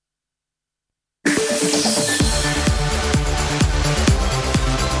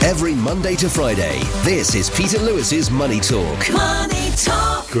Every Monday to Friday, this is Peter Lewis's Money Talk. Money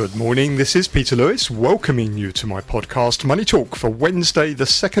Talk. Good morning, this is Peter Lewis, welcoming you to my podcast Money Talk for Wednesday the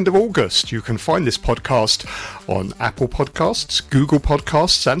 2nd of August. You can find this podcast on Apple Podcasts, Google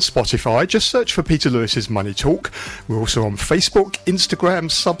Podcasts and Spotify. Just search for Peter Lewis's Money Talk. We're also on Facebook, Instagram,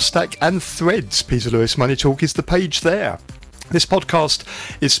 Substack and Threads. Peter Lewis Money Talk is the page there. This podcast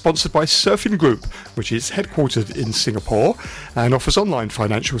is sponsored by Surfing Group, which is headquartered in Singapore and offers online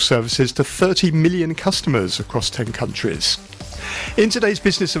financial services to 30 million customers across 10 countries. In today's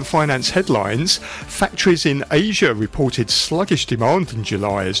business and finance headlines, factories in Asia reported sluggish demand in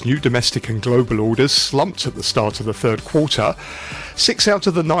July as new domestic and global orders slumped at the start of the third quarter. 6 out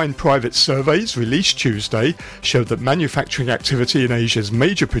of the 9 private surveys released Tuesday showed that manufacturing activity in Asia's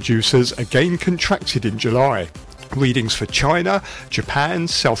major producers again contracted in July. Readings for China, Japan,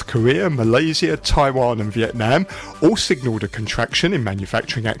 South Korea, Malaysia, Taiwan and Vietnam all signalled a contraction in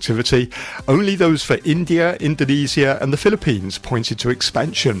manufacturing activity. Only those for India, Indonesia and the Philippines pointed to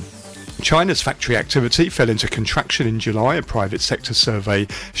expansion. China's factory activity fell into contraction in July, a private sector survey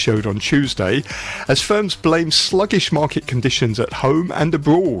showed on Tuesday, as firms blame sluggish market conditions at home and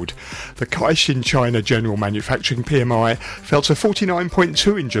abroad. The Caixin China General Manufacturing PMI fell to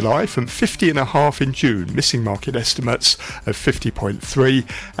 49.2 in July from 50.5 in June, missing market estimates of 50.3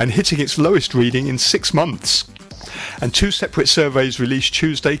 and hitting its lowest reading in 6 months. And 2 separate surveys released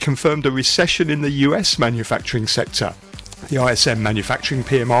Tuesday confirmed a recession in the US manufacturing sector. The ISM manufacturing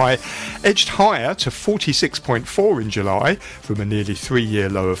PMI edged higher to 46.4 in July from a nearly 3-year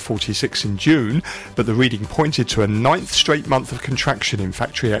low of 46 in June, but the reading pointed to a 9th straight month of contraction in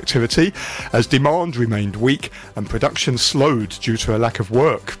factory activity as demand remained weak and production slowed due to a lack of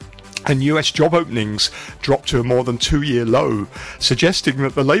work. And US job openings dropped to a more than 2-year low, suggesting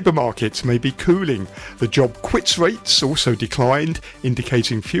that the labour market may be cooling. The job quits rates also declined,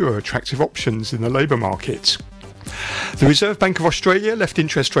 indicating fewer attractive options in the labour market. The Reserve Bank of Australia left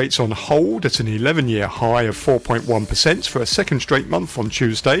interest rates on hold at an 11-year high of 4.1% for a second straight month on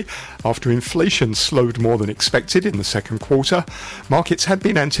Tuesday, after inflation slowed more than expected in the second quarter. Markets had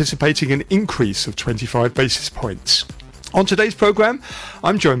been anticipating an increase of 25 basis points. On today's programme,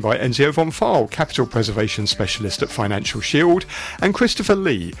 I'm joined by Enzio von Pfahl, Capital Preservation Specialist at Financial Shield, and Christopher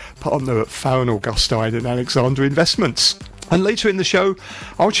Lee, Partner at Farren Augustine and Alexander Investments. And later in the show,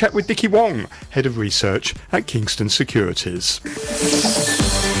 I'll chat with Dickie Wong, Head of Research at Kingston Securities.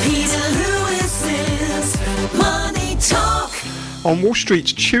 Peter Lewis's Money Talk. On Wall Street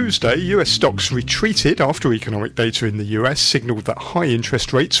Tuesday, US stocks retreated after economic data in the US signalled that high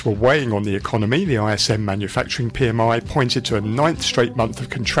interest rates were weighing on the economy. The ISM manufacturing PMI pointed to a 9th straight month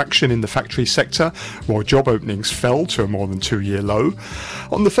of contraction in the factory sector, while job openings fell to a more than 2-year low.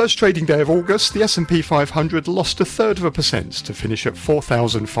 On the first trading day of August, the S&P 500 lost 1/3% to finish at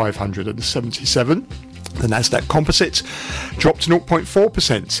 4,577. The Nasdaq Composite dropped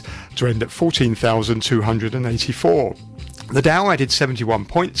 0.4% to end at 14,284. The Dow added 71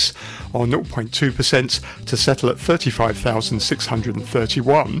 points, or 0.2%, to settle at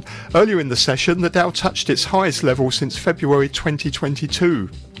 35,631. Earlier in the session, the Dow touched its highest level since February 2022.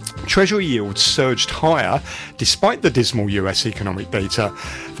 Treasury yields surged higher despite the dismal US economic data.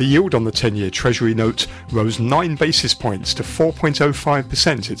 The yield on the 10-year Treasury note rose 9 basis points to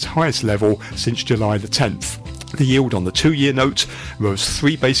 4.05%, its highest level since July the 10th. The yield on the 2-year note rose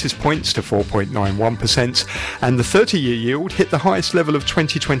 3 basis points to 4.91%, and the 30-year yield hit the highest level of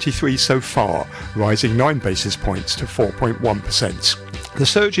 2023 so far, rising 9 basis points to 4.1%. The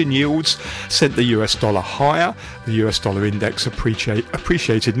surge in yields sent the US dollar higher. The US dollar index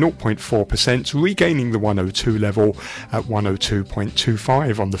appreciated 0.4%, regaining the 102 level at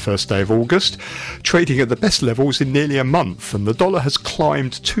 102.25 on the first day of August, trading at the best levels in nearly a month, and the dollar has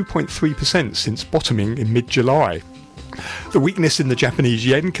climbed 2.3% since bottoming in mid-July. The weakness in the Japanese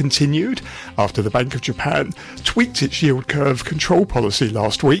yen continued after the Bank of Japan tweaked its yield curve control policy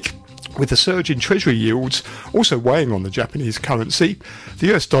last week, with the surge in Treasury yields also weighing on the Japanese currency.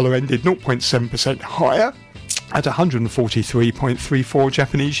 The US dollar ended 0.7% higher at 143.34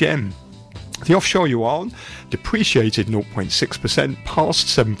 Japanese yen. The offshore yuan depreciated 0.6% past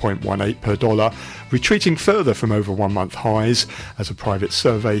 7.18 per dollar, retreating further from over 1-month highs as a private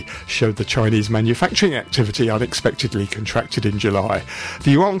survey showed the Chinese manufacturing unexpectedly contracted in July.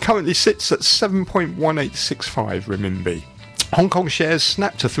 The yuan currently sits at 7.1865 renminbi. Hong Kong shares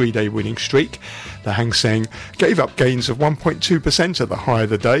snapped a 3-day winning streak. The Hang Seng gave up gains of 1.2% at the high of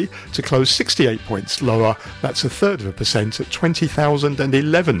the day to close 68 points lower. That's 1/3% at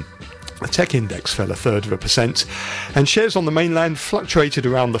 20,011. The tech index fell 0.33%, and shares on the mainland fluctuated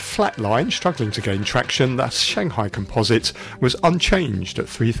around the flat line, struggling to gain traction. The Shanghai Composite was unchanged at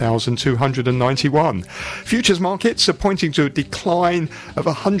 3,291. Futures markets are pointing to a decline of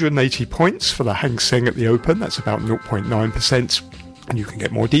 180 points for the Hang Seng at the open. That's about 0.9%. And you can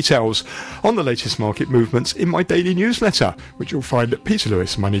get more details on the latest market movements in my daily newsletter, which you'll find at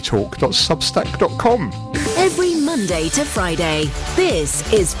peterlewismoneytalk.substack.com. Every Monday to Friday,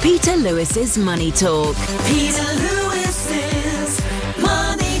 this is Peter Lewis's Money Talk. Peter Lewis's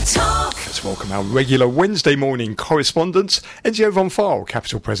Money Talk. Let's welcome our regular Wednesday morning correspondent, Enzio von Pfahl,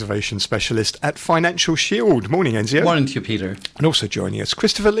 Capital Preservation Specialist at Financial Shield. Morning, Enzio. Morning to you, Peter. And also joining us,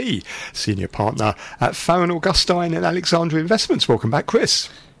 Christopher Lee, Senior Partner at Farron Augustine and Alexandra Investments. Welcome back, Chris.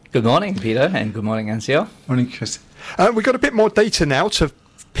 Good morning, Peter, and good morning, Enzio. Morning, Chris. We've got a bit more data now to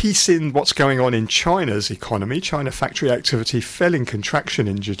piece in what's going on in China's economy. China factory activity fell in contraction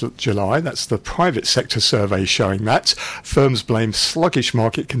in July. That's the private sector survey showing that. Firms blame sluggish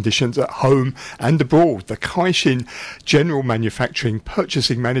market conditions at home and abroad. The Caixin General Manufacturing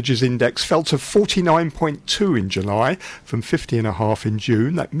Purchasing Managers Index fell to 49.2 in July from 50.5 in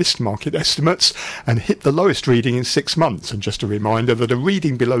June. That missed market estimates and hit the lowest reading in 6 months. And just a reminder that a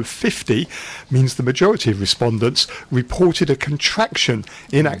reading below 50 means the majority of respondents reported a contraction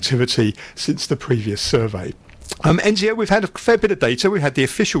in activity since the previous survey. Enzio, we've had a fair bit of data. We had the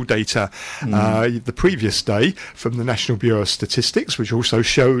official data the previous day from the National Bureau of Statistics, which also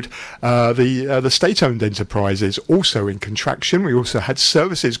showed the state-owned enterprises also in contraction. We also had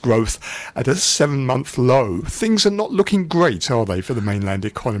services growth at a 7-month low. Things are not looking great, are they, for the mainland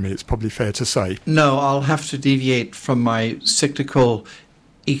economy? It's probably fair to say. No, I'll have to deviate from my cyclical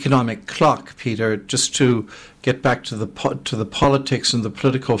economic clock, Peter, just to get back to the politics and the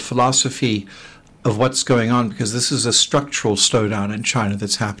political philosophy of what's going on, because this is a structural slowdown in China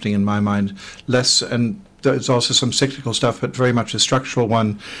that's happening in my mind. Less, and there's also some cyclical stuff, but very much a structural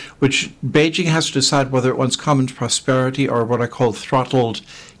one, which Beijing has to decide whether it wants common prosperity or what I call throttled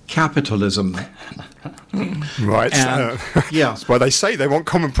capitalism. Right. Yeah. That's why they say they want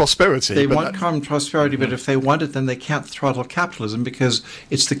common prosperity. They want common prosperity, but if they want it, then they can't throttle capitalism, because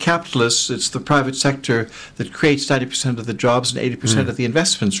it's the capitalists, it's the private sector that creates 90% of the jobs and 80% of the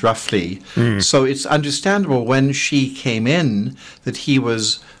investments, roughly. So it's understandable when Xi came in that he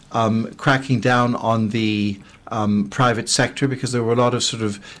was cracking down on the private sector, because there were a lot of sort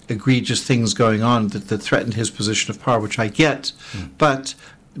of egregious things going on that threatened his position of power, which I get. But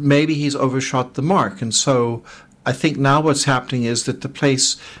maybe he's overshot the mark, and so I think now what's happening is that the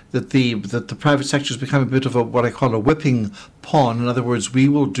private sector has become a bit of what I call a whipping pawn. In other words, we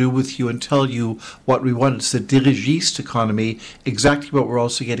will do with you and tell you what we want. It's the dirigiste economy, exactly what we're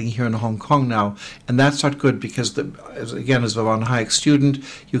also getting here in Hong Kong now, and that's not good, because as a von Hayek student,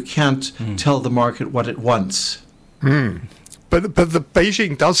 you can't tell the market what it wants. But the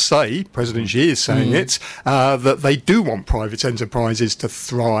Beijing does say, President Xi is saying it, that they do want private enterprises to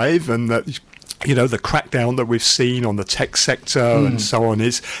thrive, and that, you know, the crackdown that we've seen on the tech sector and so on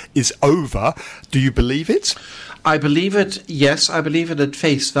is over. Do you believe it? I believe it, yes. I believe it at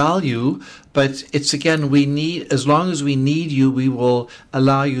face value, but it's, again, as long as we need you, we will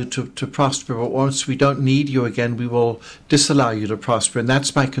allow you to prosper. But once we don't need you again, we will disallow you to prosper. And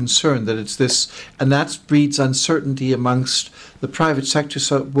that's my concern, that it's this, and that breeds uncertainty amongst the private sector,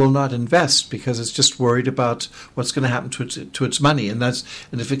 so it will not invest, because it's just worried about what's going to happen to its money. And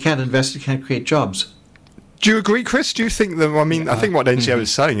if it can't invest, it can't create jobs. Do you agree, Chris? Do you think that, I think what Enzio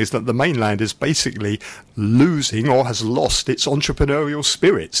is saying is that the mainland is basically losing, or has lost, its entrepreneurial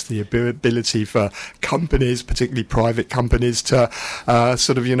spirit, the ability for companies, particularly private companies, to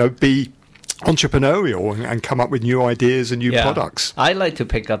be entrepreneurial and come up with new ideas and new products. I'd like to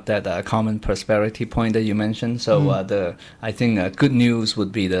pick up that common prosperity point that you mentioned. So I think good news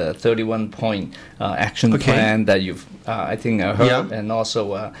would be the 31-point action plan that you've heard, and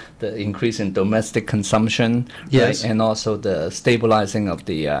also the increase in domestic consumption, right? And also the stabilizing of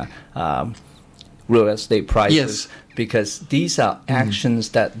the real estate prices, because these are actions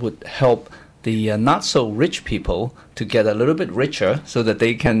that would help the not-so-rich people to get a little bit richer, so that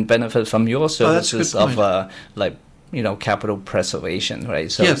they can benefit from your services of capital preservation,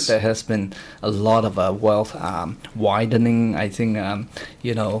 right? So there has been a lot of wealth widening, I think,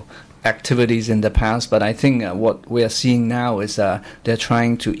 activities in the past, but I think what we are seeing now is they're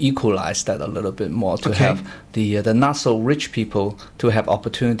trying to equalize that a little bit more, to have the not so rich people to have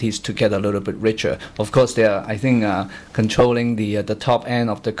opportunities to get a little bit richer. Of course, they are, I think, controlling the top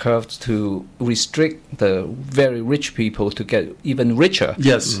end of the curve to restrict the very rich people to get even richer.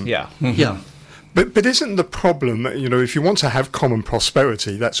 Yes. Yeah. Yeah. But isn't the problem, if you want to have common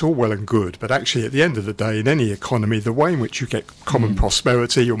prosperity, that's all well and good. But actually, at the end of the day, in any economy, the way in which you get common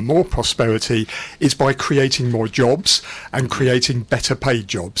prosperity or more prosperity is by creating more jobs and creating better paid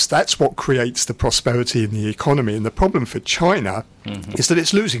jobs. That's what creates the prosperity in the economy. And the problem for China is that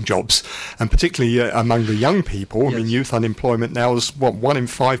it's losing jobs, and particularly among the young people. I mean, youth unemployment now is 1 in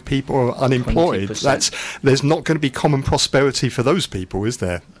 5 people are unemployed. 20%. There's not going to be common prosperity for those people, is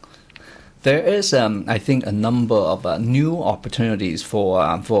there? There is, I think, a number of new opportunities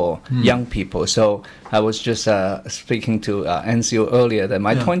for young people. So I was just speaking to NCO earlier that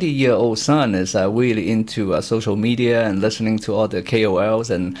my 20-year-old son is really into social media and listening to all the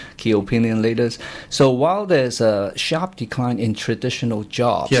KOLs and key opinion leaders. So while there's a sharp decline in traditional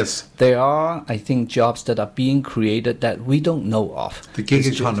jobs, there are, I think, jobs that are being created that we don't know of. The gig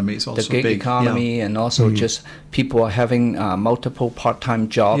economy is also big. The gig economy, and also just people are having multiple part-time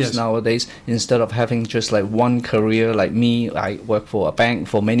jobs nowadays. Instead of having just like one career, like me, I worked for a bank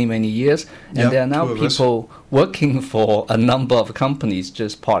for many, many years, and there are now people working for a number of companies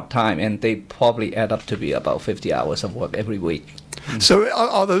just part-time, and they probably add up to be about 50 hours of work every week. So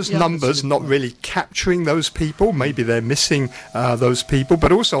are those numbers not really capturing those people? Maybe they're missing those people.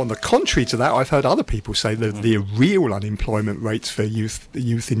 But also on the contrary to that, I've heard other people say that the real unemployment rates for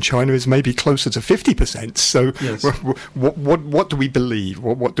youth in China is maybe closer to 50%. So what do we believe?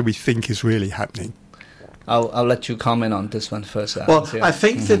 What do we think is really happening? I'll let you comment on this one first. Well, I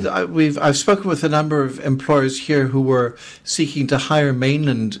think that I've spoken with a number of employers here who were seeking to hire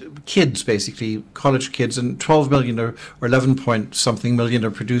mainland kids, basically college kids, and 12 million or 11 point something million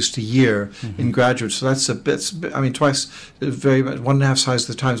are produced a year in graduates. So that's twice, 1.5 size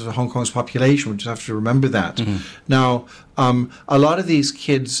the times of Hong Kong's population. We just have to remember that. Now, a lot of these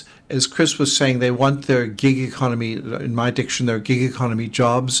kids, as Chris was saying, they want their gig economy, in my diction, their gig economy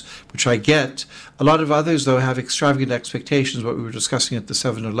jobs, which I get. A lot of others, though, have extravagant expectations, what we were discussing at the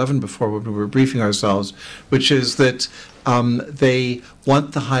 7-Eleven before when we were briefing ourselves, which is that they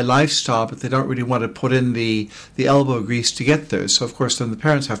want the high lifestyle, but they don't really want to put in the elbow grease to get there. So, of course, then the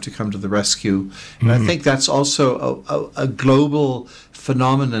parents have to come to the rescue. And I think that's also a global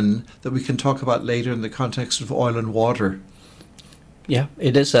phenomenon that we can talk about later in the context of oil and water. Yeah,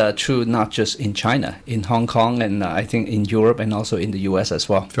 it is true not just in China, in Hong Kong, and I think in Europe and also in the US as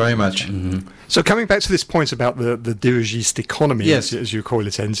well. Very much. So coming back to this point about the dirigiste economy, as you call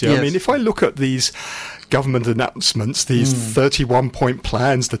it, Enzio, I mean, if I look at these government announcements, these 31-point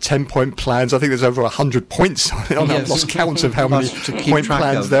plans, the 10-point plans, I think there's over 100 points. I've lost count of how many point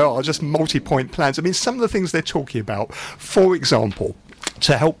plans there are, just multi-point plans. I mean, some of the things they're talking about, for example,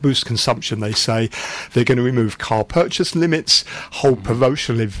 to help boost consumption, they say they're going to remove car purchase limits, hold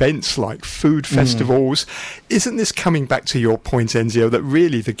promotional events like food festivals. Isn't this coming back to your point, Enzio, that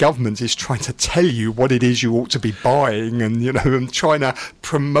really the government is trying to tell you what it is you ought to be buying and trying to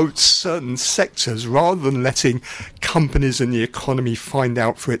promote certain sectors rather than letting companies and the economy find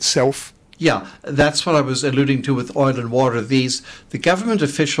out for itself? Yeah, that's what I was alluding to with oil and water. The government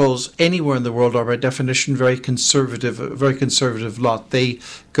officials anywhere in the world are by definition very conservative lot. They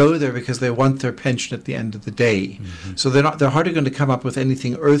go there because they want their pension at the end of the day. So they're hardly going to come up with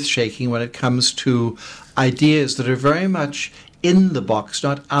anything earth-shaking when it comes to ideas that are very much in the box,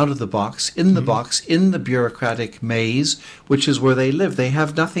 not out of the box, in the box, in the bureaucratic maze, which is where they live. They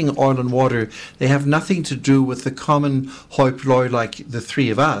have nothing oil and water. They have nothing to do with the common hoi polloi like the three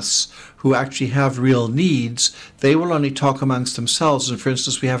of us who actually have real needs. They will only talk amongst themselves. And for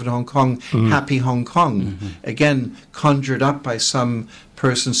instance, we have in Hong Kong, Happy Hong Kong, again, conjured up by some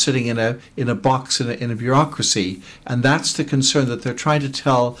person sitting in a box in a bureaucracy. And that's the concern that they're trying to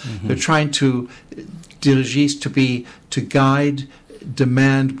tell, they're trying to dirigiste to guide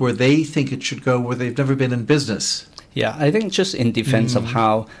demand where they think it should go, where they've never been in business. Yeah, I think just in defense of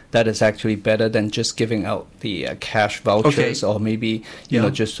how that is actually better than just giving out the cash vouchers or maybe, you know,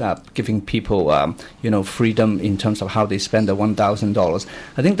 just giving people, freedom in terms of how they spend the $1,000.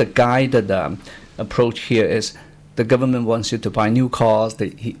 I think the guided approach here is the government wants you to buy new cars,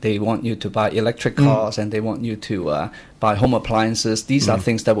 they want you to buy electric cars, and they want you to buy home appliances. These are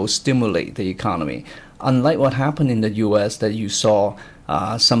things that will stimulate the economy. Unlike what happened in the U.S. that you saw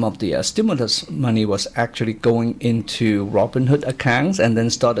some of the stimulus money was actually going into Robinhood accounts and then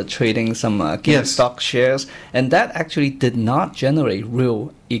started trading some GameStop shares. And that actually did not generate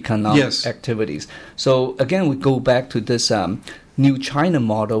real economic activities. So again, we go back to this new China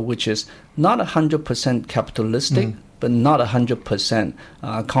model, which is not 100% capitalistic, but not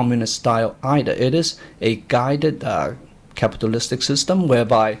 100% communist style either. It is a guided capitalistic system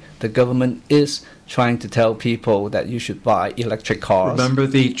whereby the government is trying to tell people that you should buy electric cars. Remember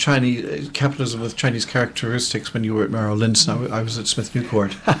the Chinese capitalism with Chinese characteristics when you were at Merrill Lynch? I was at Smith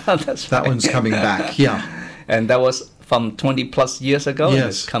Newcourt. That's that right. one's coming back. Yeah, and that was from 20 plus years ago. Yes, and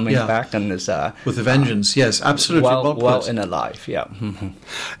it's coming back and it's with a vengeance. Yes, absolutely. Well and alive. Yeah.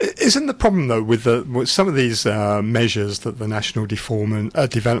 Isn't the problem though with some of these measures that the National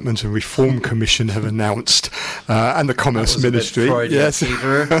Development and Reform Commission have announced and the Commerce Ministry? Yes,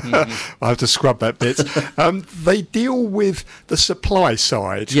 I have to scrub that bit. They deal with the supply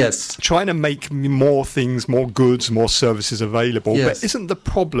side. Yes, trying to make more things, more goods, more services available. Yes. But isn't the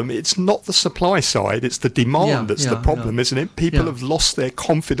problem? It's not the supply side; it's the demand that's the problem. Isn't it? People have lost their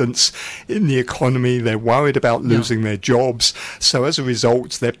confidence in the economy. They're worried about losing their jobs. So as a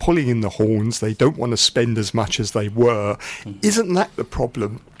result, they're pulling in the horns. They don't want to spend as much as they were. Isn't that the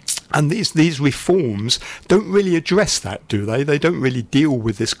problem? And these reforms don't really address that, do they? They don't really deal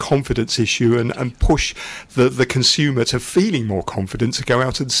with this confidence issue and push the consumer to feeling more confident to go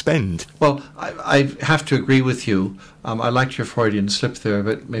out and spend. Well, I have to agree with you. I liked your Freudian slip there,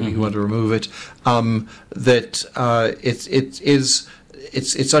 but maybe you want to remove it.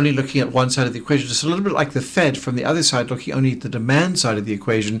 It's only looking at one side of the equation. It's a little bit like the Fed from the other side, looking only at the demand side of the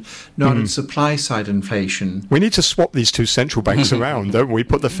equation, not at supply side inflation. We need to swap these two central banks around, don't we?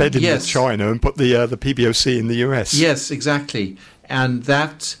 Put the Fed in China and put the PBOC in the US. Yes, exactly. And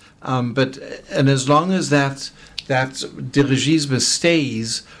that, and as long as that dirigisme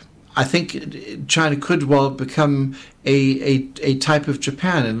stays, I think China could well become a type of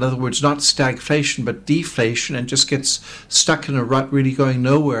Japan. In other words, not stagflation but deflation, and just gets stuck in a rut, really going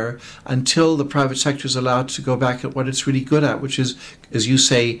nowhere until the private sector is allowed to go back at what it's really good at, which is, as you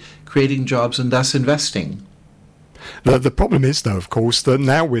say, creating jobs and thus investing. The problem is, though, of course, that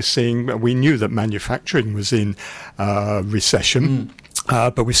now we knew that manufacturing was in recession.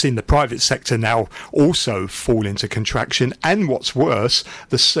 But we've seen the private sector now also fall into contraction, and what's worse,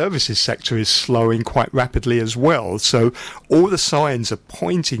 the services sector is slowing quite rapidly as well. So all the signs are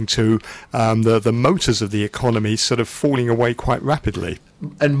pointing to the motors of the economy sort of falling away quite rapidly.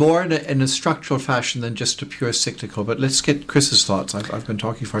 And more in a structural fashion than just a pure cyclical. But let's get Chris's thoughts. I've been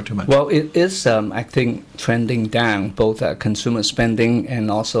talking far too much. Well, it is, I think, trending down, both consumer spending and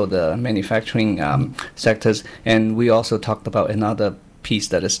also the manufacturing sectors. And we also talked about another piece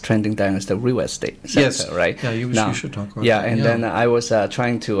that is trending down is the real estate sector, right? Yeah, you should talk about that. And then I was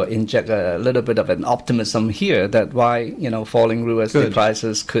trying to inject a little bit of an optimism here that why, falling real estate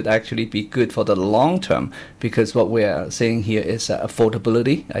prices could actually be good for the long term, because what we are seeing here is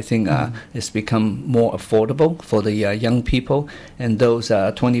affordability. I think it's become more affordable for the young people and those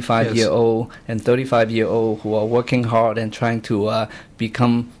 25-year-old and 35-year-old who are working hard and trying to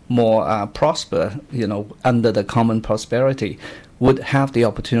become more prosper, under the common prosperity, would have the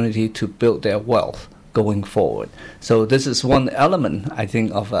opportunity to build their wealth going forward. So this is one element, I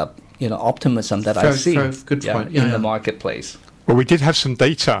think, of optimism that I see in the marketplace. Well, we did have some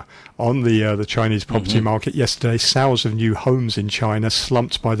data on the Chinese property market yesterday. Sales of new homes in China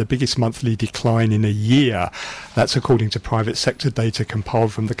slumped by the biggest monthly decline in a year. That's according to private sector data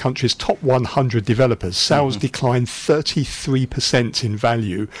compiled from the country's top 100 developers. Sales declined 33% in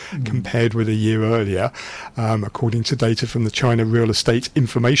value compared with a year earlier, according to data from the China Real Estate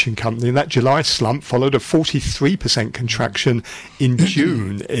Information Company. And that July slump followed a 43% contraction in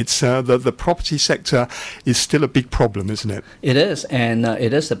June. It's the property sector is still a big problem, isn't it? It is, and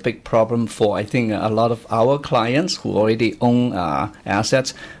it is a big problem for, I think, a lot of our clients who already own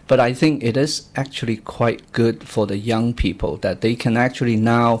assets. But I think it is actually quite good for the young people that they can actually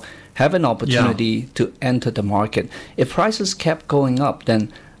now have an opportunity to enter the market. If prices kept going up,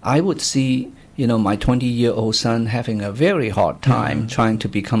 then I would see my 20-year-old son having a very hard time trying to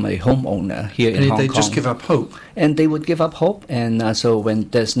become a homeowner here in Hong Kong. And they just give up hope. And they would give up hope. And so when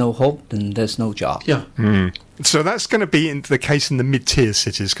there's no hope, then there's no job. Yeah. So that's going to be the case in the mid-tier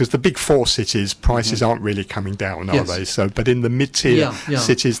cities, because the big four cities, prices aren't really coming down, are they? So, but in the mid-tier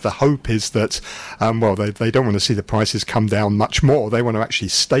cities, the hope is that, they don't want to see the prices come down much more. They want to actually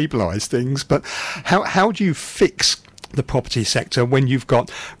stabilise things. But how do you fix the property sector when you've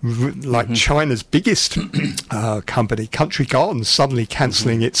got China's biggest company, Country Gardens, suddenly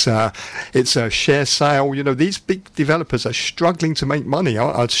cancelling its share sale? These big developers are struggling to make money,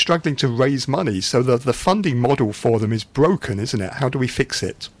 are struggling to raise money. So the funding model for them is broken, isn't it? How do we fix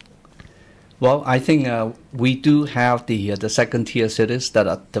it? Well, I think we do have the second-tier cities that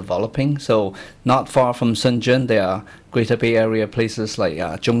are developing. So not far from Shenzhen, there are Greater Bay Area places like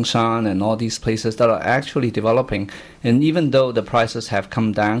Zhongshan and all these places that are actually developing. And even though the prices have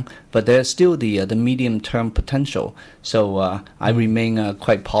come down, but there's still the medium-term potential. So I remain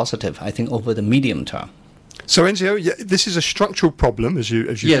quite positive, I think, over the medium term. So, Enzio, this is a structural problem, as you've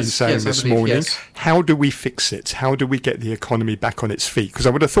been saying this morning. Yes. How do we fix it? How do we get the economy back on its feet? Because I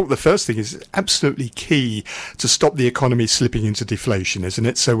would have thought the first thing is absolutely key to stop the economy slipping into deflation, isn't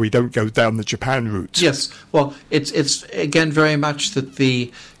it? So we don't go down the Japan route. Yes. Well, it's again very much that the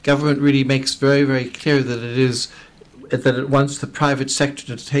government really makes very, very clear that it wants the private sector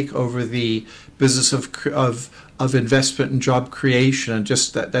to take over the business of investment and job creation, and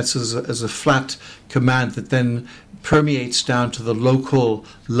just that's as a flat command that then permeates down to the local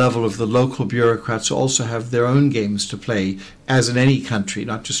level of the local bureaucrats who also have their own games to play, as in any country,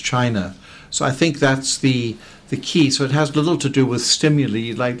 not just China. So I think that's the key. So it has little to do with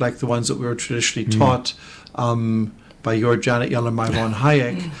stimuli like the ones that we were traditionally taught by your Janet Yellen, my von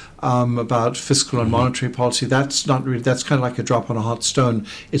Hayek, about fiscal and monetary policy. That's not really, that's kind of like a drop on a hot stone.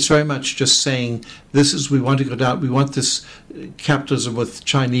 It's very much just saying, we want to go down, we want this capitalism with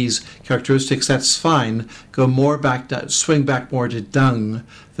Chinese characteristics, that's fine. Go more back, swing back more to Deng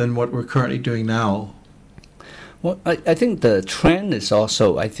than what we're currently doing now. Well, I think the trend is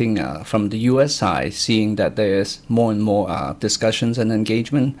also, from the U.S. side, seeing that there's more and more discussions and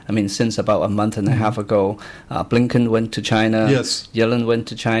engagement. I mean, since about a month and a half ago, Blinken went to China, yes. Yellen went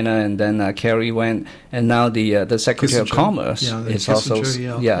to China, and then Kerry went, and now the Secretary Kissinger. of Commerce is also,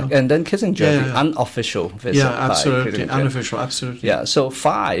 and then Kissinger, the unofficial visit. Yeah, absolutely, unofficial, absolutely. Yeah, so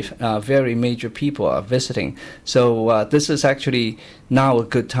 5 very major people are visiting. So this is actually now a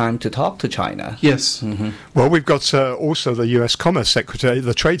good time to talk to China. Yes. Mm-hmm. Well, we've got also the U.S. Commerce Secretary,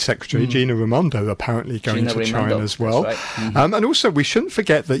 the Trade Secretary, Gina Raimondo, apparently going to China as well. Right. Mm-hmm. And also, we shouldn't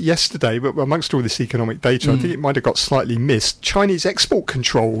forget that yesterday, amongst all this economic data, I think it might have got slightly missed, Chinese export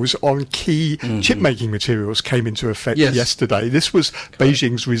controls on key chip-making materials came into effect yesterday. This was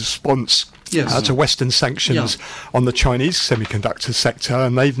Beijing's response to Western sanctions on the Chinese semiconductor sector,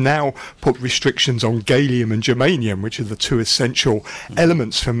 and they've now put restrictions on gallium and germanium, which are the 2 essential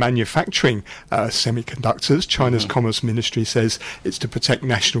elements for manufacturing semiconductors. China's Commerce Ministry says it's to protect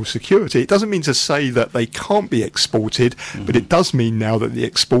national security. It doesn't mean to say that they can't be exported, but it does mean now that the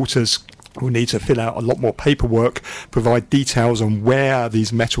exporters will need to fill out a lot more paperwork, provide details on where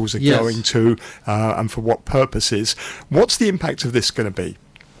these metals are going to and for what purposes. What's the impact of this going to be?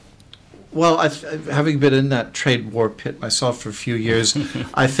 Well, having been in that trade war pit myself for a few years,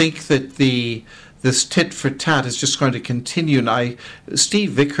 I think that this tit for tat is just going to continue. And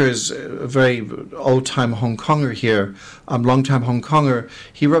Steve Vickers, a very old-time Hong Konger here, long-time Hong Konger,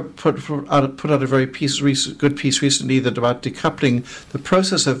 he put out a very good piece recently about decoupling. The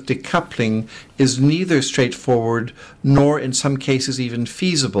process of decoupling is neither straightforward nor, in some cases, even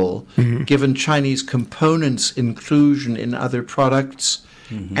feasible, given Chinese components' inclusion in other products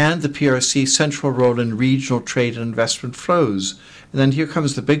and the PRC's central role in regional trade and investment flows. And then here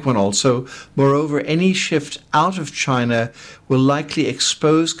comes the big one also. Moreover, any shift out of China will likely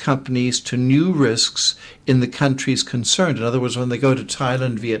expose companies to new risks in the countries concerned. In other words, when they go to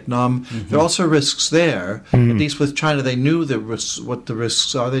Thailand, Vietnam, there are also risks there. At least with China, they knew what the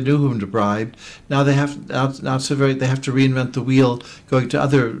risks are. They knew whom to bribe. Now they have they have to reinvent the wheel, going to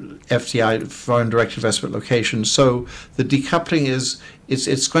other FDI, foreign direct investment locations. So the decoupling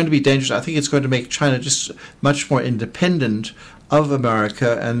it's going to be dangerous. I think it's going to make China just much more independent of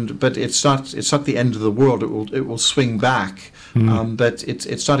America, but it's not the end of the world. It will swing back, but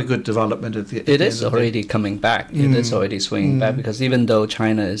it's not a good development at the It is already coming back. It is already swinging back, because even though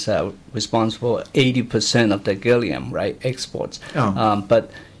China is responsible 80% of the gallium exports, but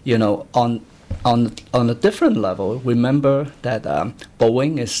on a different level, remember that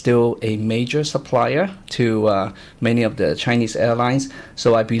Boeing is still a major supplier to many of the Chinese airlines.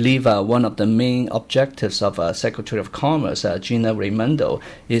 So I believe one of the main objectives of Secretary of Commerce, Gina Raimondo,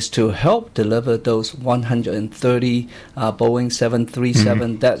 is to help deliver those 130 Boeing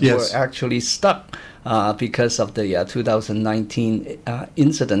 737 that were actually stuck because of the 2019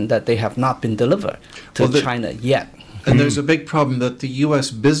 incident, that they have not been delivered to China yet. And there's a big problem that the U.S.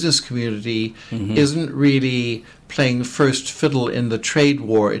 business community isn't really playing first fiddle in the trade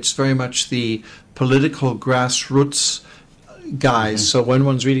war. It's very much the political grassroots guys. So when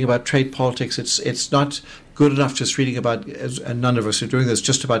one's reading about trade politics, it's not good enough just reading about, and none of us are doing this,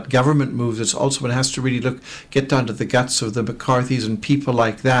 just about government moves. It's also one has to really get down to the guts of the McCarthys and people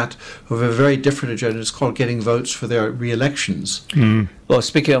like that who have a very different agenda. It's called getting votes for their re-elections. Well,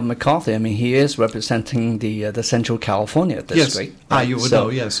 speaking of McCarthy, I mean, he is representing the Central California district. Yes, right? You would know,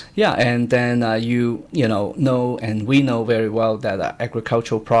 yes. Yeah, and then you know, and we know very well that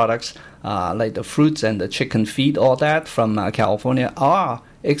agricultural products like the fruits and the chicken feed, all that from California are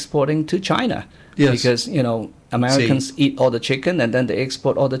exporting to China. Yes. Because, Americans eat all the chicken and then they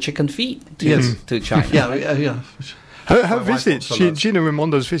export all the chicken feed to China. Yeah. Her visit, Gina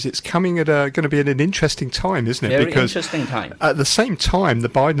Raimondo's visit's coming at going to be at an interesting time, isn't it? Very interesting time. At the same time, the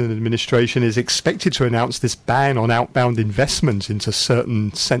Biden administration is expected to announce this ban on outbound investment into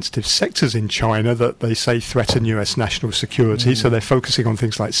certain sensitive sectors in China that they say threaten U.S. national security. So they're focusing on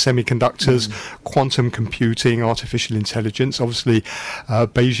things like semiconductors, quantum computing, artificial intelligence. Obviously,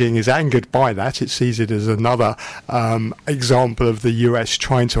 Beijing is angered by that. It sees it as another example of the U.S.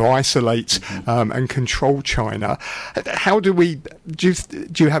 trying to isolate and control China. How do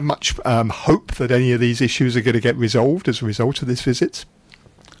you have much hope that any of these issues are going to get resolved as a result of this visit?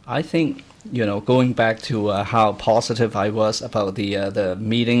 I think, going back to how positive I was about the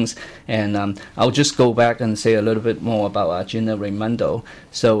meetings, and I'll just go back and say a little bit more about Gina Raimondo.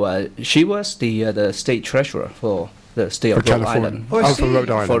 So she was the state treasurer for the state of Rhode Island. For Rhode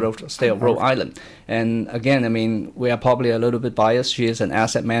Island. For the state of Rhode Island. And again, I mean, we are probably a little bit biased. She is an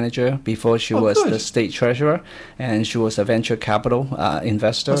asset manager before she was the state treasurer, and she was a venture capital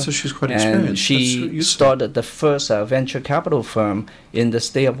investor. So she's quite experienced. And she started the first venture capital firm in the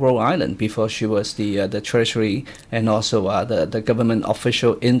state of Rhode Island before she was the treasury and also the government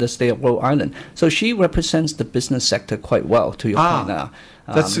official in the state of Rhode Island. So she represents the business sector quite well, to your point now.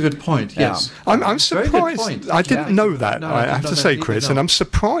 That's a good point, yes. I'm surprised. I didn't know that, I have to say, Chris, and I'm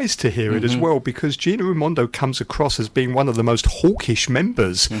surprised to hear it as well, because Gina Raimondo comes across as being one of the most hawkish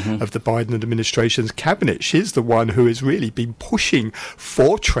members of the Biden administration's cabinet. She's the one who has really been pushing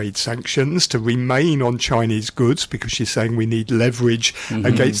for trade sanctions to remain on Chinese goods, because she's saying we need leverage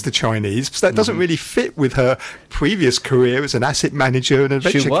against the Chinese. So that doesn't really fit with her previous career as an asset manager and a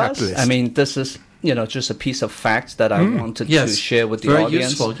venture capitalist. I mean, this is just a piece of facts that I wanted to share with the very audience.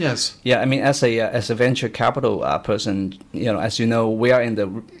 Useful, yes. Yeah, I mean, as a venture capital person, as you know, we are in the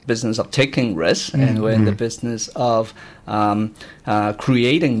business of taking risks, and we're in the business of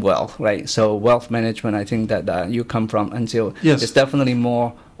creating wealth, right? So wealth management, I think that you come from, until it's definitely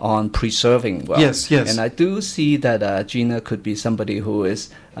more on preserving wealth. Yes. And I do see that Gina could be somebody who is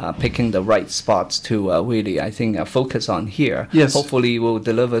picking the right spots to really, I think, focus on here. Yes. Hopefully we'll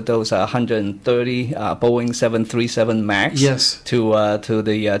deliver those 130 Boeing 737 MAX to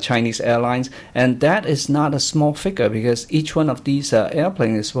the Chinese airlines. And that is not a small figure, because each one of these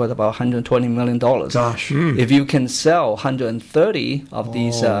airplanes is worth about $120 million. Gosh. If you can sell 130 of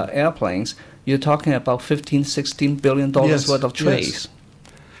these airplanes, you're talking about $15-16 billion worth of trade. Yes.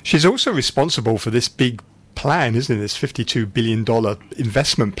 She's also responsible for this big plan, isn't it? This $52 billion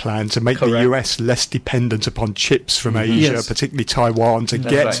investment plan to make the US less dependent upon chips from Asia, particularly Taiwan, to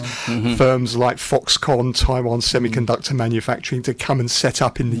get firms like Foxconn, Taiwan Semiconductor Manufacturing, to come and set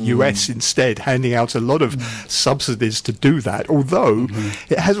up in the US instead, handing out a lot of subsidies to do that. Although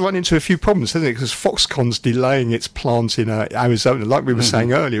it has run into a few problems, hasn't it? Because Foxconn's delaying its plant in Arizona. Like we were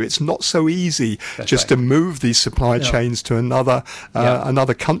saying earlier, it's not so easy to move these supply chains to another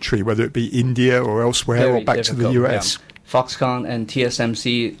country, whether it be India or elsewhere, or back to the US. Foxconn and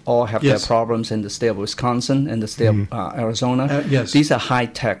TSMC all have their problems in the state of Wisconsin and the state of Arizona. These are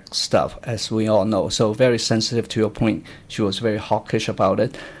high-tech stuff, as we all know. So very sensitive to your point. She was very hawkish about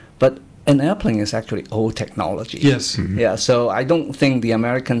it. But an airplane is actually old technology. Yes. Yeah, so I don't think the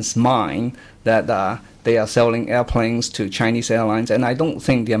Americans mind that they are selling airplanes to Chinese airlines, and I don't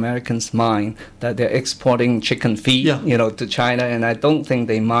think the Americans mind that they're exporting chicken feed, to China, and I don't think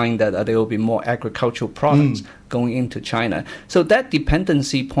they mind that there will be more agricultural products going into China. So that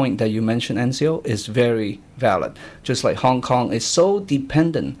dependency point that you mentioned, Anzio, is very valid. Just like Hong Kong is so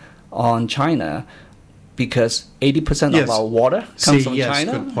dependent on China, because 80% of our water comes from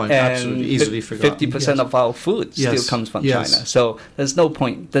China, good point. and absolutely easily forgotten. 50% of our food still comes from China. So there's no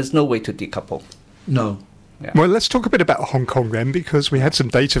way to decouple. No. Yeah. Well, let's talk a bit about Hong Kong then, because we had some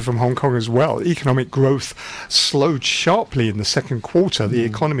data from Hong Kong as well. Economic growth slowed sharply in the second quarter. The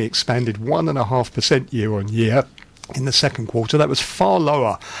economy expanded 1.5% year on year, in the second quarter. That was far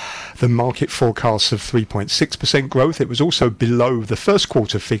lower than market forecasts of 3.6% growth. It was also below the first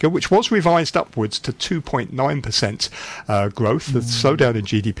quarter figure, which was revised upwards to 2.9% growth. The slowdown in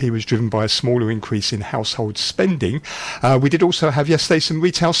GDP was driven by a smaller increase in household spending. We did also have yesterday some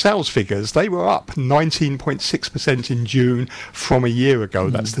retail sales figures. They were up 19.6% in June from a year ago.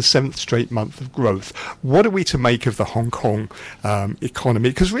 That's the 7th straight month of growth. What are we to make of the Hong Kong economy?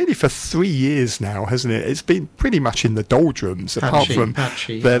 Because really for 3 years now, hasn't it? It's been pretty much in the doldrums, apart from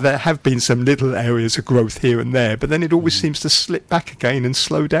there have been some little areas of growth here and there, but then it always seems to slip back again and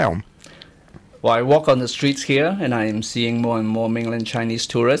slow down. Well, I walk on the streets here and I am seeing more and more mainland Chinese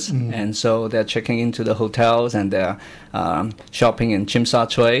tourists, and so they're checking into the hotels and they're shopping in Tsim Sha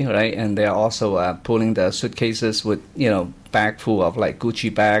Tsui, right? And they're also pulling the suitcases with, bag full of like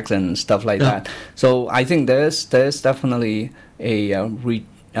Gucci bags and stuff like that. So I think there's definitely a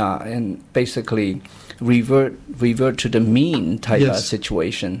and basically revert to the mean type of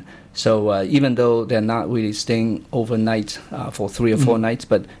situation. So even though they're not really staying overnight for 3 or 4 nights,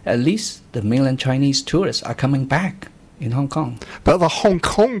 but at least the mainland Chinese tourists are coming back in Hong Kong. But the Hong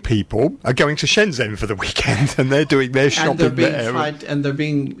Kong people are going to Shenzhen for the weekend, and they're doing their shopping there. And they're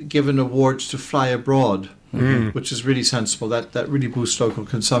being given awards to fly abroad. Which is really sensible. That really boosts local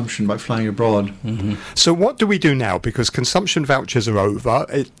consumption by flying abroad. So what do we do now? Because consumption vouchers are over.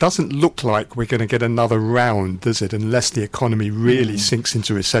 It doesn't look like we're going to get another round, does it? Unless the economy really sinks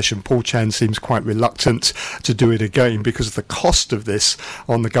into recession. Paul Chan seems quite reluctant to do it again because the cost of this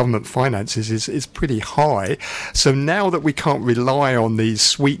on the government finances is pretty high. So now that we can't rely on these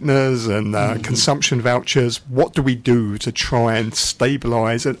sweeteners and consumption vouchers, what do we do to try and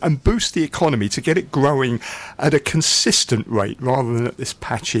stabilise and boost the economy to get it growing at a consistent rate rather than at this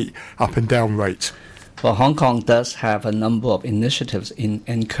patchy up and down rate? Well, Hong Kong does have a number of initiatives in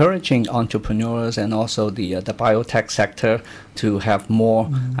encouraging entrepreneurs and also the biotech sector to have more,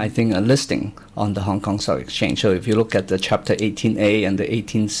 I think, a listing on the Hong Kong Stock Exchange. So if you look at the Chapter 18A and the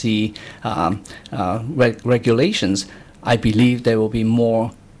 18C regulations, I believe there will be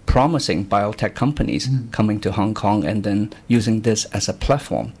more promising biotech companies coming to Hong Kong and then using this as a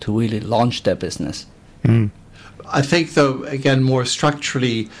platform to really launch their business. I think, though, again, more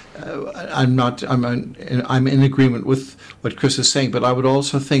structurally, I'm in agreement with what Chris is saying, but I would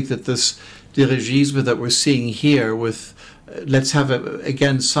also think that this dirigisme that we're seeing here with, let's have,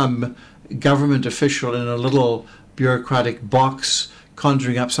 some government official in a little bureaucratic box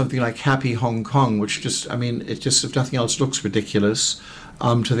conjuring up something like Happy Hong Kong, which if nothing else, looks ridiculous.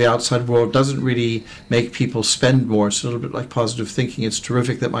 To the outside world, doesn't really make people spend more. It's a little bit like positive thinking. It's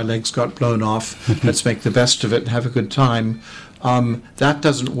terrific that my legs got blown off. Let's make the best of it and have a good time. That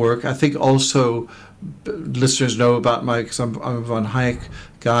doesn't work. I think also listeners know about because I'm a von Hayek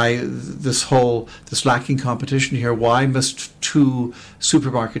guy, this lacking competition here. Why must 2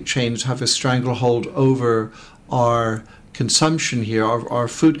 supermarket chains have a stranglehold over our consumption here, our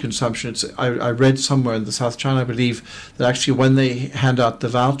food consumption? I read somewhere in the South China, I believe, that actually when they hand out the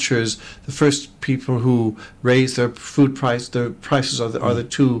vouchers, the first people who raise their prices are the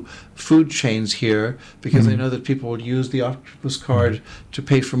 2 food chains here, because they know that people will use the Octopus card to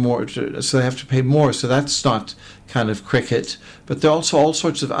pay for more, so they have to pay more. So that's not kind of cricket. But there are also all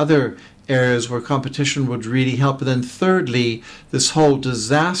sorts of other areas where competition would really help. And then thirdly, this whole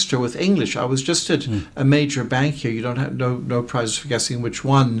disaster with English. I was just at a major bank here. You don't have no prizes for guessing which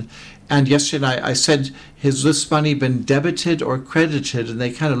one. And yesterday I said, has this money been debited or credited? And they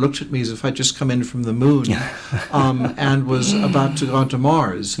kind of looked at me as if I'd just come in from the moon and was about to go on to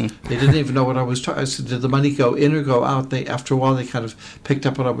Mars. They didn't even know what I was talking. I said, did the money go in or go out? After a while, they kind of picked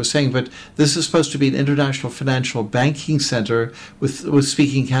up what I was saying. But this is supposed to be an international financial banking center with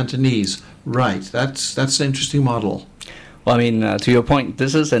speaking Cantonese. Right. That's an interesting model. Well, to your point,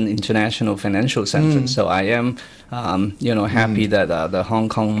 this is an international financial center, so I am, happy that the Hong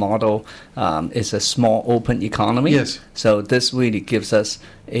Kong model is a small, open economy. Yes. So this really gives us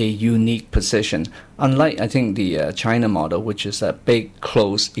a unique position, unlike, I think, the China model, which is a big,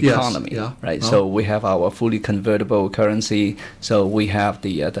 closed economy, right? So we have our fully convertible currency, so we have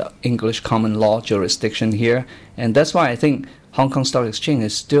the English common law jurisdiction here, and that's why I think Hong Kong Stock Exchange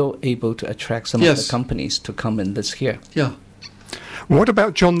is still able to attract some of the companies to come and list here. Yeah. What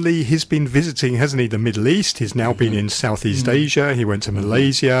about John Lee? He's been visiting, hasn't he, the Middle East? He's now been in Southeast Asia. He went to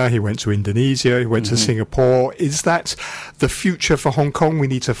Malaysia. He went to Indonesia. He went to Singapore. Is that the future for Hong Kong? We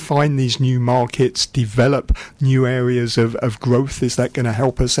need to find these new markets, develop new areas of growth. Is that going to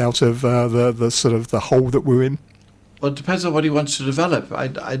help us out of the sort of the hole that we're in? Well, it depends on what he wants to develop.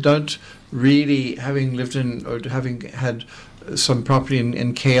 I don't really, having lived in or having had some property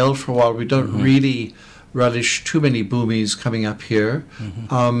in KL for a while, we don't really relish too many boomies coming up here,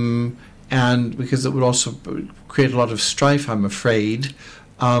 and because it would also create a lot of strife, I'm afraid.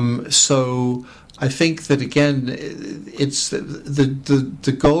 So I think that, again, it's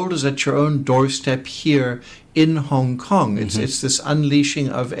the goal is at your own doorstep here in Hong Kong. It's this unleashing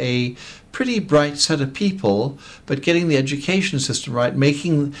of a pretty bright set of people, but getting the education system right,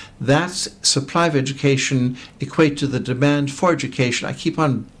 making that supply of education equate to the demand for education. I keep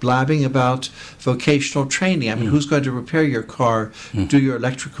on blabbing about vocational training. I mean, who's going to repair your car, do your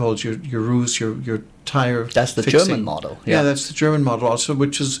electricals, your roofs, your tire That's the fixing. German model. Yeah, that's the German model also,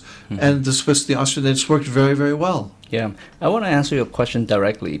 which is, and the Swiss, the Austrian, it's worked very, very well. Yeah, I want to answer your question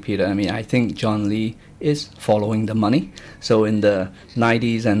directly, Peter. I mean, I think John Lee is following the money. So in the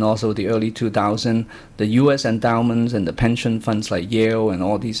 90s and also the early 2000s, the U.S. endowments and the pension funds like Yale and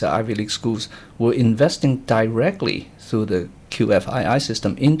all these Ivy League schools were investing directly through the QFII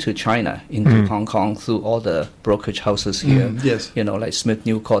system into China, into Hong Kong, through all the brokerage houses here. Yes. You know, like Smith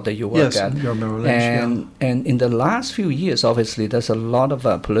Newcourt that you work at. Your Merrill Lynch, And in the last few years, obviously, there's a lot of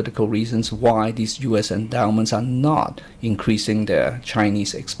political reasons why these U.S. endowments are not increasing their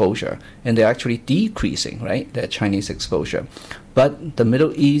Chinese exposure, and they're actually decreasing, right, their Chinese exposure. But the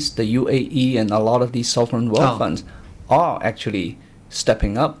Middle East, the UAE, and a lot of these sovereign wealth funds are actually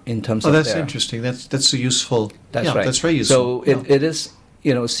stepping up in terms of that's interesting. That's a useful. That's right. That's very useful. So it is,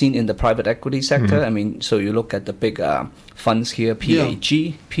 you know, seen in the private equity sector. I mean, so you look at the big funds here,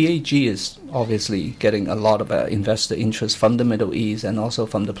 PAG. PAG is obviously getting a lot of investor interest from the Middle East and also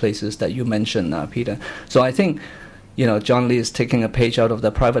from the places that you mentioned, Peter. So I think, you know, John Lee is taking a page out of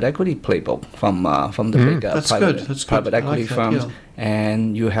the private equity playbook from the big private equity firms.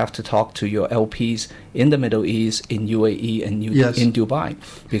 And you have to talk to your LPs in the Middle East, in UAE, and in Dubai,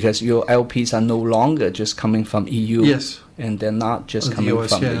 because your LPs are no longer just coming from EU, and they're not just coming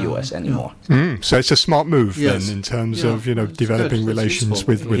from the US anymore. So it's a smart move then in terms of, you know, developing relations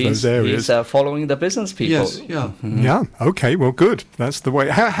with those areas. He's following the business people. Yeah. Okay. Well, good. That's the way.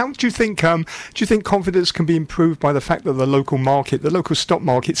 How do you think? Do you think confidence can be improved by the fact that the local market, the local stock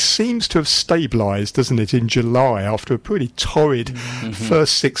market, seems to have stabilised, doesn't it, in July after a pretty torrid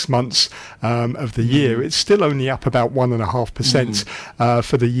first 6 months of the year? It's still only up about 1.5%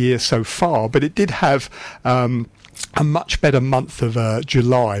 for the year so far, but it did have a much better month of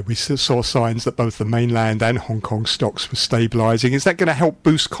July. We saw signs that both the mainland and Hong Kong stocks were stabilising. Is that going to help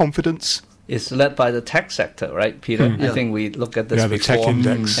boost confidence? It's led by the tech sector, right, Peter? I think we looked at this before. The tech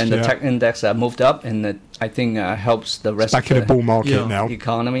index. And the tech index moved up, and it, I think helps the rest of the back in a bull market now.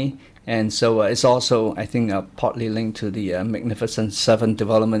 Economy. And so it's also, I think, partly linked to the Magnificent Seven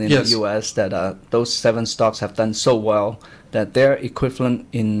development in the U.S. that those 7 stocks have done so well that their equivalent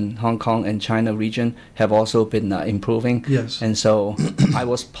in Hong Kong and China region have also been improving. Yes. And so I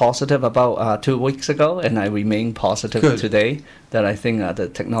was positive about 2 weeks ago, and I remain positive today that I think the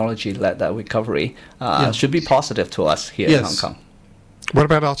technology-led recovery should be positive to us here in Hong Kong. What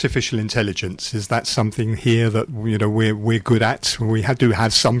about artificial intelligence? Is that something here that, you know, we're good at? We do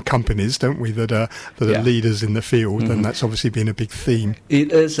have some companies, don't we, that are leaders in the field, and that's obviously been a big theme.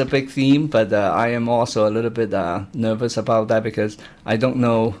 It is a big theme, but I am also a little bit nervous about that, because I don't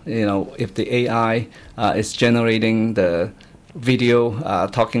know, you know, if the AI is generating the video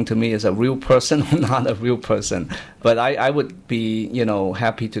talking to me as a real person or not a real person. But I would be, you know,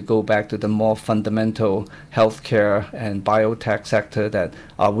 happy to go back to the more fundamental healthcare and biotech sector that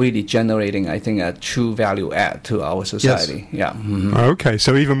are really generating, I think, a true value add to our society. Yes. Okay,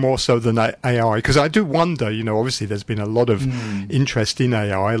 so even more so than AI, because I do wonder, you know, obviously there's been a lot of interest in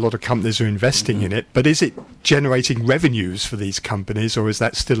AI, a lot of companies are investing in it, but is it generating revenues for these companies, or is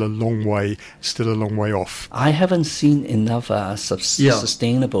that still a long way off? I haven't seen enough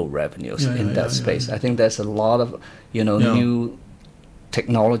sustainable revenues in that space. I think there's a lot of, you know, new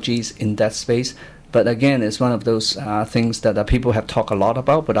technologies in that space. But again, it's one of those things that people have talked a lot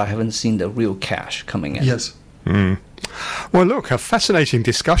about, but I haven't seen the real cash coming in. Yes. Well, look, a fascinating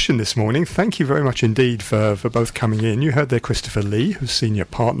discussion this morning. Thank you very much indeed for both coming in. You heard there Christopher Lee, who's Senior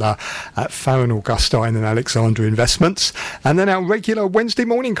Partner at Farron Augustine and Alexandra Investments, and then our regular Wednesday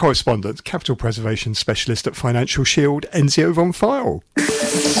morning correspondent, Capital Preservation Specialist at Financial Shield, Enzio von Pfeil.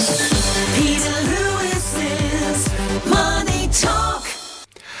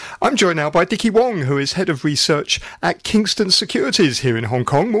 I'm joined now by Dickie Wong, who is Head of Research at Kingston Securities here in Hong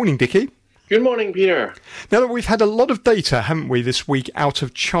Kong. Morning, Dickie. Good morning, Peter. Now, we've had a lot of data, haven't we, this week out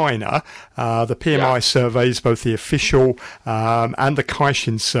of China, the PMI surveys, both the official and the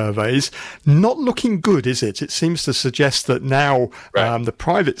Caixin surveys, not looking good, is it? It seems to suggest that now the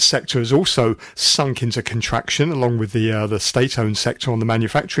private sector has also sunk into contraction, along with the state-owned sector on the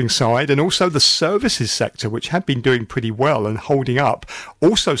manufacturing side, and also the services sector, which had been doing pretty well and holding up,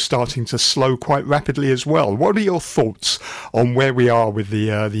 also starting to slow quite rapidly as well. What are your thoughts on where we are with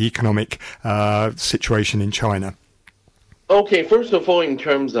the economic situation in China? Okay, first of all, in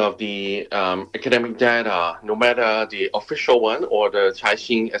terms of the academic data, no matter the official one or the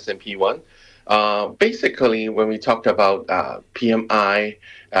Caixin S&P one, basically when we talked about PMI,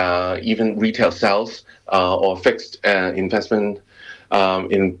 even retail sales or fixed investment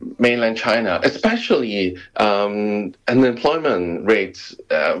in mainland China, especially unemployment rates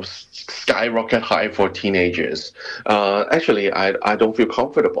skyrocket high for teenagers. Actually, I don't feel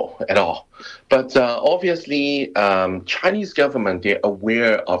comfortable at all. But obviously, Chinese government, they're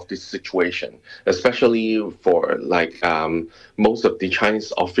aware of this situation, especially for most of the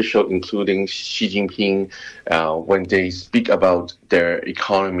Chinese officials, including Xi Jinping, when they speak about their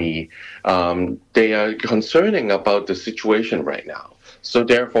economy, they are concerning about the situation right now. So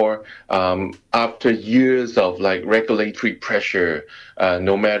therefore, after years of regulatory pressure,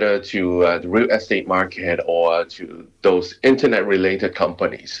 no matter to the real estate market or to those internet-related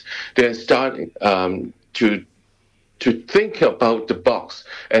companies, they're starting to think about the box,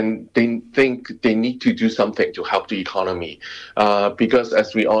 and they think they need to do something to help the economy, because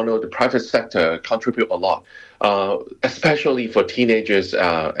as we all know, the private sector contribute a lot, especially for teenagers'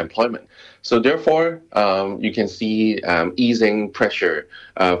 employment. So therefore, you can see easing pressure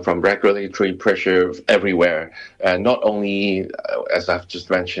from regulatory pressure everywhere, and not only, as I've just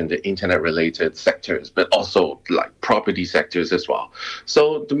mentioned, the internet-related sectors, but also property sectors as well.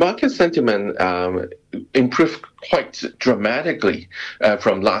 So the market sentiment improved quite dramatically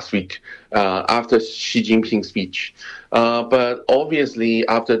from last week after Xi Jinping's speech. But obviously,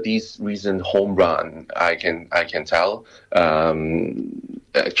 after these recent home run, I can tell.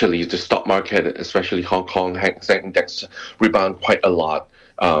 Actually, the stock market, especially Hong Kong Hang Seng Index, rebound quite a lot.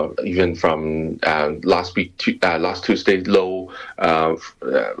 Even from last Tuesday's low,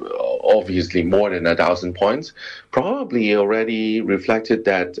 obviously more than 1,000 points, probably already reflected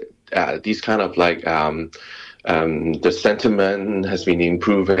that these kind of the sentiment has been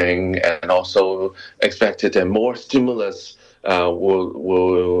improving, and also expected that more stimulus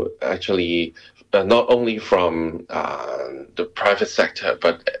will actually not only from the private sector,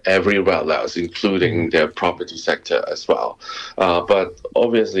 but everywhere else, including the property sector as well. But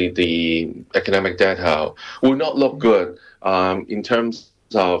obviously, the economic data will not look good in terms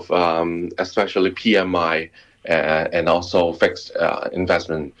of especially PMI and also fixed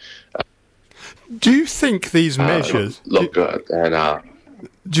investment. Do you think these measures look good? And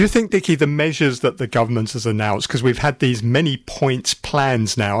do you think, Dickie, the measures that the government has announced, because we've had these many points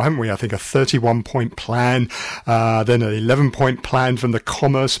plans now, haven't we? I think a 31-point plan, then an 11-point plan from the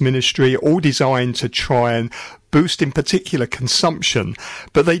Commerce Ministry, all designed to try and boost, in particular, consumption.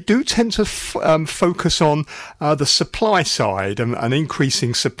 But they do tend to focus on the supply side and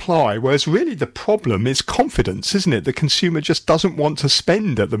increasing supply, whereas really the problem is confidence, isn't it? The consumer just doesn't want to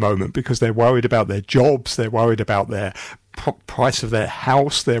spend at the moment because they're worried about their jobs, they're worried about their price of their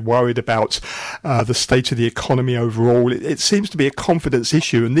house, they're worried about the state of the economy overall. It seems to be a confidence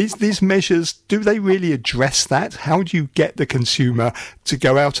issue, and these measures, do they really address that? How do you get the consumer to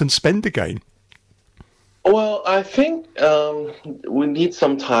go out and spend again? Well, I think we need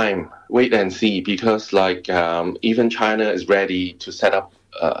some time, wait and see, because even China is ready to set up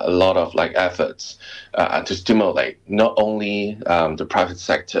a lot of efforts to stimulate not only the private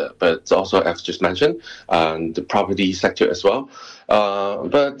sector, but also, as just mentioned, the property sector as well.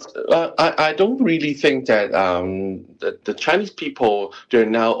 But I don't really think that the Chinese people, they're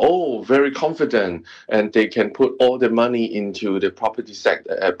now very confident and they can put all their money into the property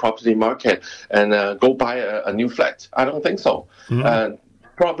sector, property market, and go buy a new flat. I don't think so.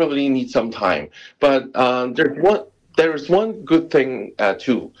 Probably need some time. But there is one good thing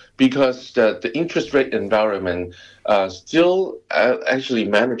too, because the interest rate environment still actually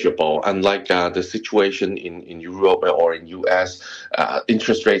manageable, unlike the situation in Europe or in US.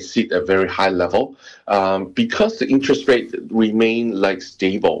 Interest rates sit at a very high level because the interest rate remain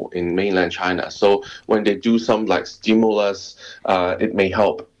stable in mainland China. So when they do some stimulus, it may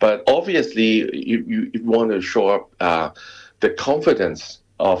help. But obviously, you want to show up the confidence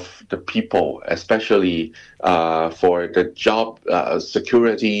of the people, especially for the job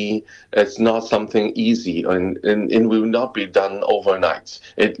security. It's not something easy, and it will not be done overnight.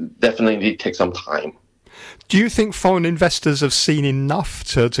 It definitely takes some time. Do you think foreign investors have seen enough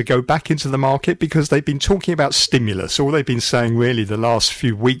to go back into the market? Because they've been talking about stimulus. All they've been saying really the last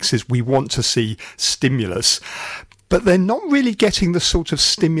few weeks is we want to see stimulus. But they're not really getting the sort of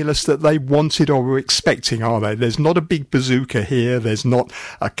stimulus that they wanted or were expecting, are they? There's not a big bazooka here. There's not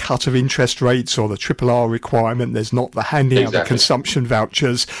a cut of interest rates or the RRR requirement. There's not the handing out of consumption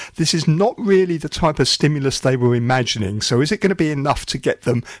vouchers. This is not really the type of stimulus they were imagining. So is it going to be enough to get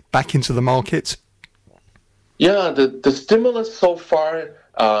them back into the market? Yeah, the stimulus so far,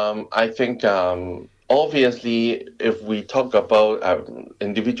 I think, obviously, if we talk about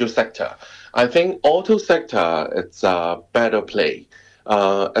individual sector, I think auto sector, it's a better play,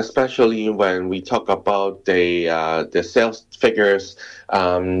 especially when we talk about the sales figures,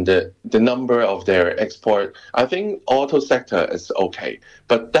 the number of their export. I think auto sector is okay,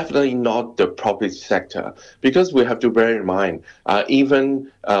 but definitely not the property sector, because we have to bear in mind,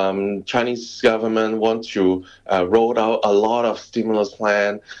 even Chinese government wants to roll out a lot of stimulus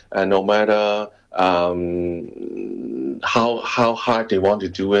plan, no matter how hard they want to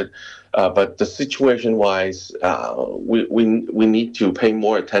do it. But the situation-wise, we need to pay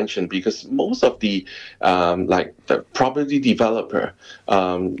more attention, because most of the the property developer,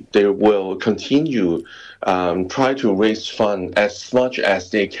 they will continue try to raise funds as much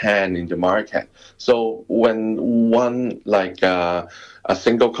as they can in the market. So when one a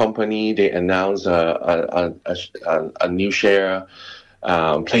single company, they announce a new share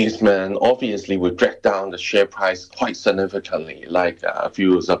placement, obviously would drag down the share price quite significantly, like a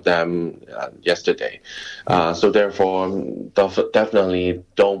few of them yesterday. So therefore, definitely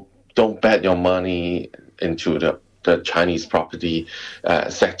don't bet your money into the Chinese property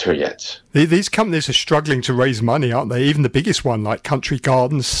sector yet. These companies are struggling to raise money, aren't they? Even the biggest one, like Country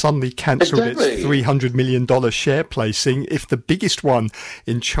Gardens, suddenly cancelled its $300 million share placing. If the biggest one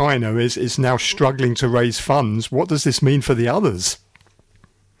in China is now struggling to raise funds, what does this mean for the others?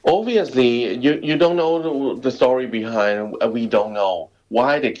 Obviously, you don't know the story behind. We don't know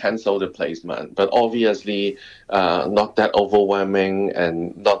why they canceled the placement, but obviously not that overwhelming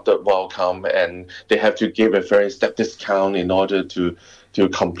and not that welcome, and they have to give a very steep discount in order to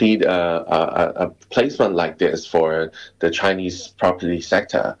complete a placement like this for the Chinese property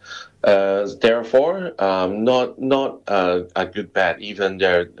sector. Therefore, not a good bet. Even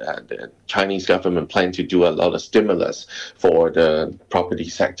the Chinese government plan to do a lot of stimulus for the property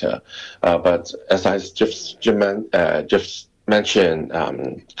sector. But as I just mentioned,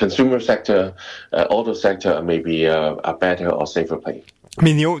 consumer sector, auto sector may be a better or safer play. I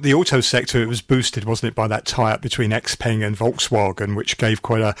mean, the auto sector, it was boosted, wasn't it, by that tie-up between XPeng and Volkswagen, which gave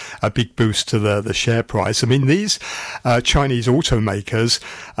quite a big boost to the share price. I mean, these Chinese automakers,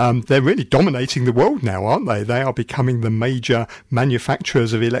 they're really dominating the world now, aren't they? They are becoming the major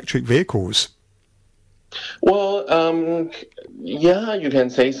manufacturers of electric vehicles. Well, yeah, you can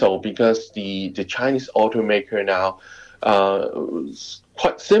say so, because the Chinese automaker now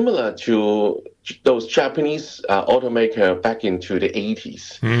quite similar to those Japanese automaker back into the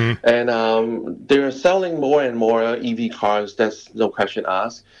 80s. Mm-hmm. And they're selling more and more EV cars, that's no question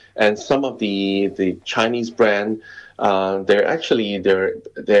asked. And some of the Chinese brand, they're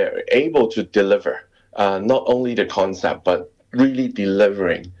able to deliver not only the concept, but really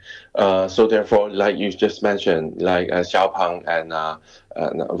delivering. So therefore, like you just mentioned, like Xiaopeng and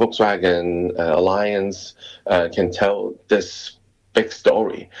Volkswagen Alliance can tell this big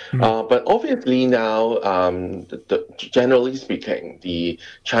story. Mm-hmm. But obviously now, generally speaking, the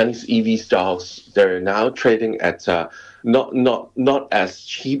Chinese EV stocks, they're now trading at not as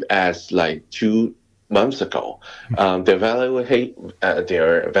cheap as like 2 months ago. Their valuation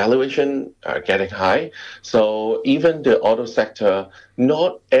are getting high. So even the auto sector,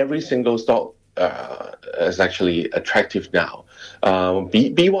 not every single stock is actually attractive now.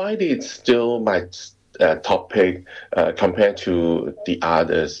 BYD is still my top pick compared to the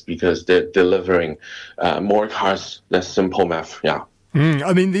others, because they're delivering more cars. That's simple math, yeah.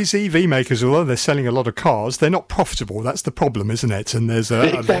 I mean, these EV makers, although they're selling a lot of cars, they're not profitable. That's the problem, isn't it? And there's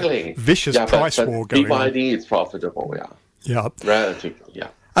a vicious price war going on. BYD is profitable, yeah. Yeah. Relatively, yeah.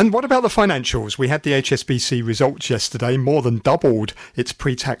 And what about the financials? We had the HSBC results yesterday, more than doubled its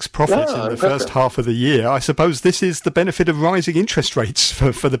pre-tax profit in the first half of the year. I suppose this is the benefit of rising interest rates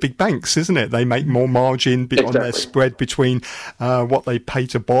for the big banks, isn't it? They make more margin on their spread between what they pay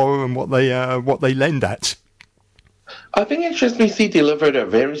to borrow and what they lend at. I think HSBC delivered a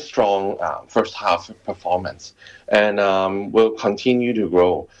very strong first half performance and will continue to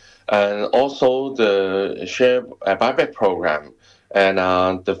grow. And also the share buyback program and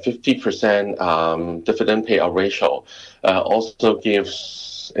the 50% dividend payout ratio also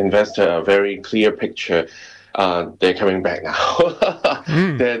gives investor a very clear picture. They're coming back now.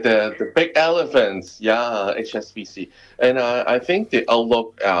 The big elephants, HSBC. And I think the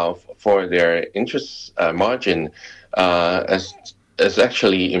outlook for their interest margin is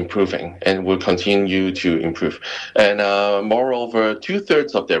actually improving and will continue to improve. And moreover,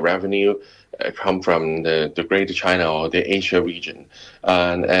 2/3 of their revenue come from the Greater China or the Asia region.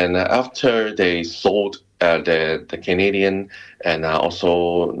 And after they sold the Canadian and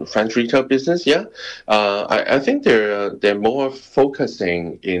also French retail business, I think they're more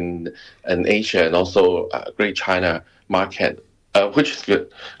focusing in Asia and also Great China market, which is good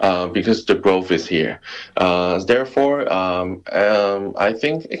because the growth is here. Therefore, I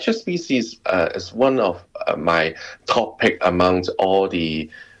think HSBC is one of my top pick amongst all the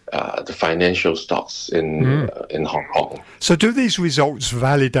financial stocks in Hong Kong. So do these results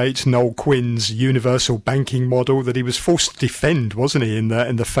validate Noel Quinn's universal banking model that he was forced to defend, wasn't he, in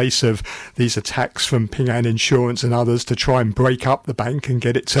the face of these attacks from Ping An Insurance and others to try and break up the bank and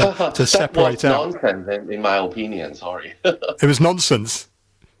get it to separate out? That was nonsense, in my opinion, sorry. It was nonsense.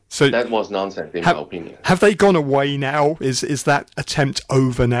 So that was nonsense, in my opinion. Have they gone away now? Is that attempt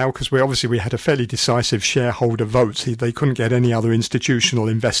over now? Because we had a fairly decisive shareholder vote. They couldn't get any other institutional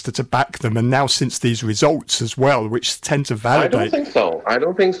investor to back them. And now since these results as well, which tend to validate... I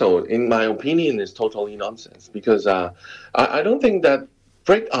don't think so. In my opinion, it's totally nonsense. Because I don't think that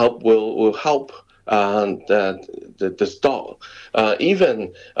breakup will help the stock.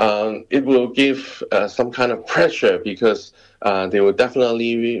 Even it will give some kind of pressure because they will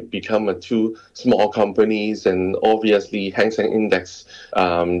definitely become two small companies, and obviously Hang Seng Index,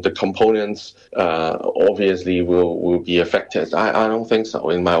 the components obviously will be affected. I don't think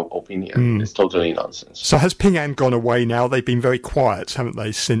so, in my opinion. It's totally nonsense. So has Ping An gone away now? They've been very quiet, haven't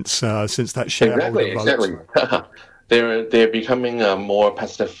they, since that shareholder vote? Exactly. They're becoming a more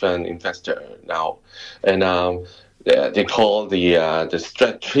passive investor now, and they call the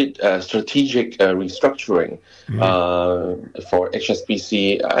strategic restructuring for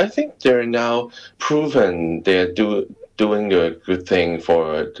HSBC. I think they're now proven they're doing a good thing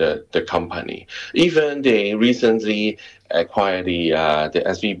for the company. Even they recently acquired the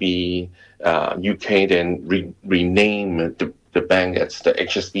SVB UK, then rename the bank as the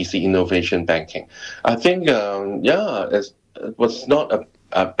HSBC Innovation Banking. I think, it was not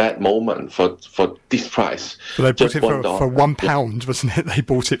a bad moment for this price. So they bought it for £1, wasn't it? They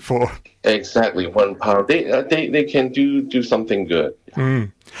bought it for exactly £1. They can do something good.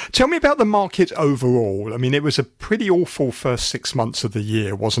 Tell me about the market overall. I mean, it was a pretty awful first 6 months of the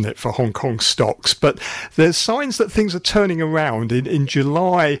year, wasn't it, for Hong Kong stocks? But there's signs that things are turning around. In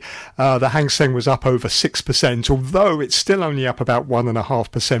July, the Hang Seng was up over 6%, although it's still only up about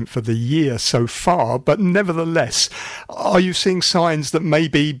 1.5% for the year so far. But nevertheless, are you seeing signs that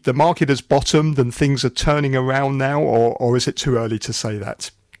maybe the market has bottomed and things are turning around now, or is it too early to say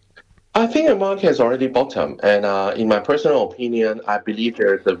that? I think the market has already bottomed, and in my personal opinion, I believe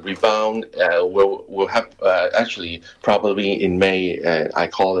there's a rebound will have actually probably in May. I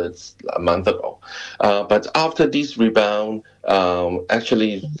call it a month ago, but after this rebound,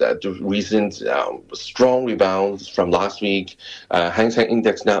 actually the recent strong rebounds from last week, Hang Seng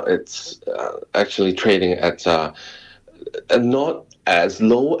Index now it's actually trading at not as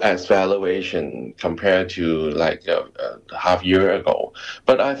low as valuation compared to like a half year ago.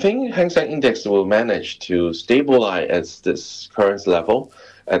 But I think Hang Seng Index will manage to stabilize at this current level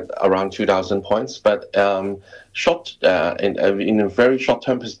at around 2,000 points. But in a very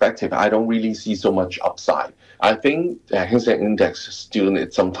short-term perspective, I don't really see so much upside. I think the Hang Seng Index still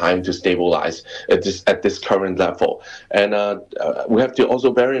needs some time to stabilize at this current level. And we have to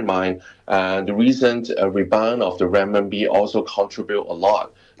also bear in mind the recent rebound of the renminbi also contribute a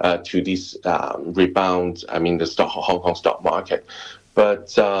lot to this rebound, the Hong Kong stock market.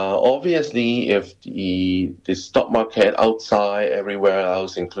 But obviously, if the stock market outside everywhere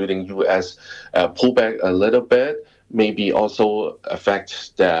else, including US, pull back a little bit, maybe also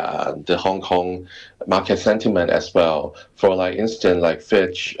affect the Hong Kong market sentiment as well. For like instance, like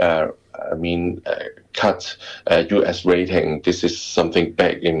Fitch, cut U.S. rating. This is something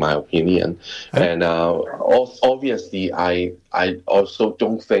big, in my opinion. And obviously, I also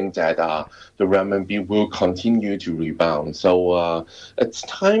don't think that the renminbi will continue to rebound. So it's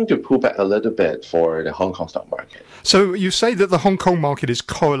time to pull back a little bit for the Hong Kong stock market. So you say that the Hong Kong market is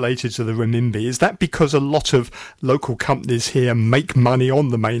correlated to the renminbi. Is that because a lot of local companies here make money on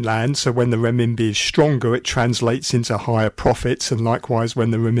the mainland? So when the renminbi is stronger, it translates into higher profits. And likewise,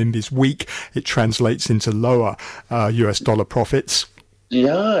 when the renminbi is weak, it translates into lower US dollar profits?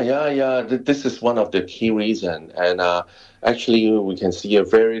 Yeah. This is one of the key reasons. And actually, we can see a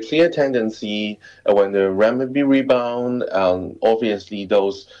very clear tendency when the renminbi rebound. Obviously,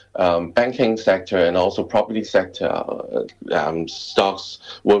 those banking sector and also property sector stocks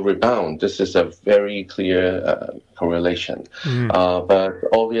will rebound. This is a very clear correlation. But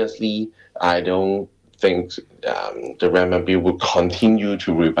obviously, I don't think the renminbi will continue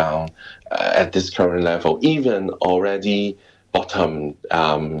to rebound at this current level, even already bottomed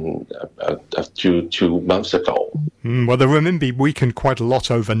 2 months ago. Well, the renminbi weakened quite a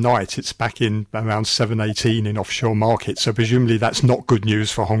lot overnight. It's back in around 7.18 in offshore markets, so presumably that's not good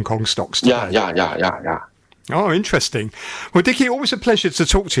news for Hong Kong stocks today. Yeah. Oh, interesting. Well, Dickie, always a pleasure to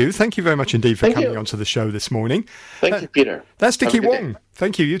talk to you. Thank you very much indeed for coming onto the show this morning. Thank you, Peter. That's Dickie Wong.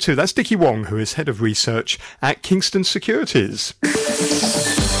 Thank you, you too. That's Dickie Wong, who is Head of Research at Kingston Securities.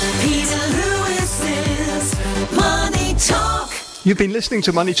 Peter Lewis's Money Talk. You've been listening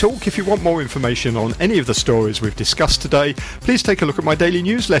to Money Talk. If you want more information on any of the stories we've discussed today, please take a look at my daily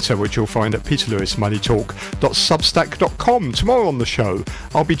newsletter, which you'll find at peterlewismoneytalk.substack.com. Tomorrow on the show,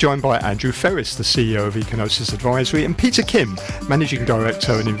 I'll be joined by Andrew Ferris, the CEO of Econosis Advisory, and Peter Kim, Managing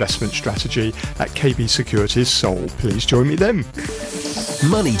Director and Investment Strategy at KB Securities Seoul. Please join me then.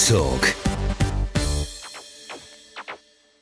 Money Talk